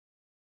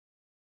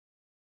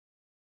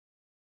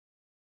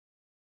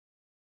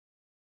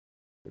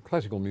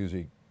Classical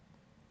music,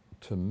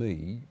 to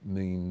me,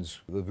 means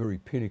the very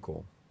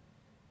pinnacle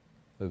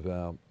of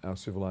our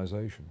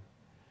civilization.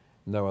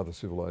 No other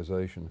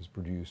civilization has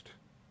produced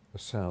a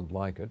sound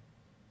like it.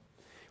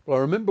 Well,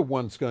 I remember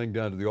once going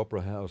down to the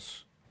Opera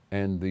House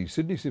and the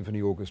Sydney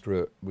Symphony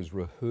Orchestra was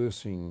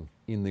rehearsing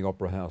in the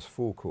Opera House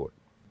forecourt.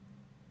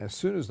 As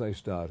soon as they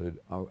started,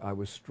 I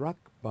was struck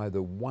by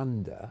the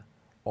wonder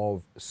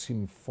of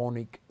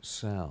symphonic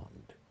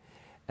sound.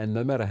 And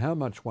no matter how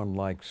much one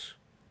likes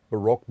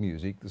Baroque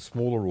music, the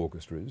smaller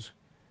orchestras,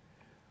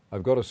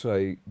 I've got to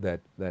say that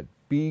that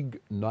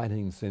big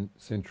 19th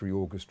century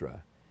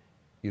orchestra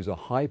is a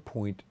high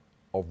point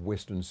of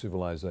Western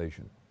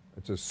civilization.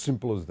 It's as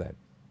simple as that.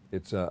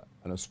 It's an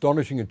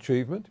astonishing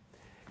achievement,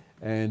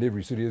 and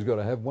every city has got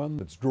to have one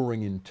that's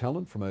drawing in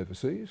talent from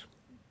overseas,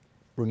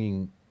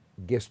 bringing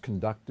guest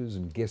conductors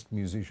and guest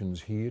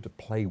musicians here to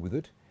play with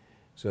it,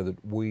 so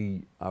that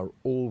we are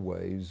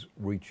always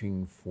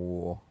reaching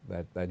for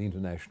that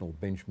international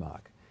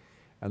benchmark.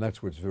 And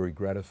that's what's very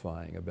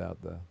gratifying about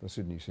the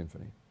Sydney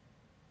Symphony.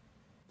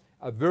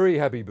 A very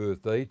happy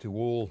birthday to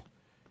all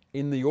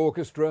in the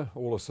orchestra,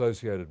 all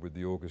associated with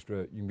the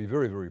orchestra. You can be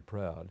very, very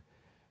proud,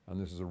 and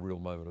this is a real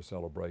moment of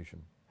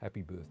celebration.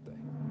 Happy birthday.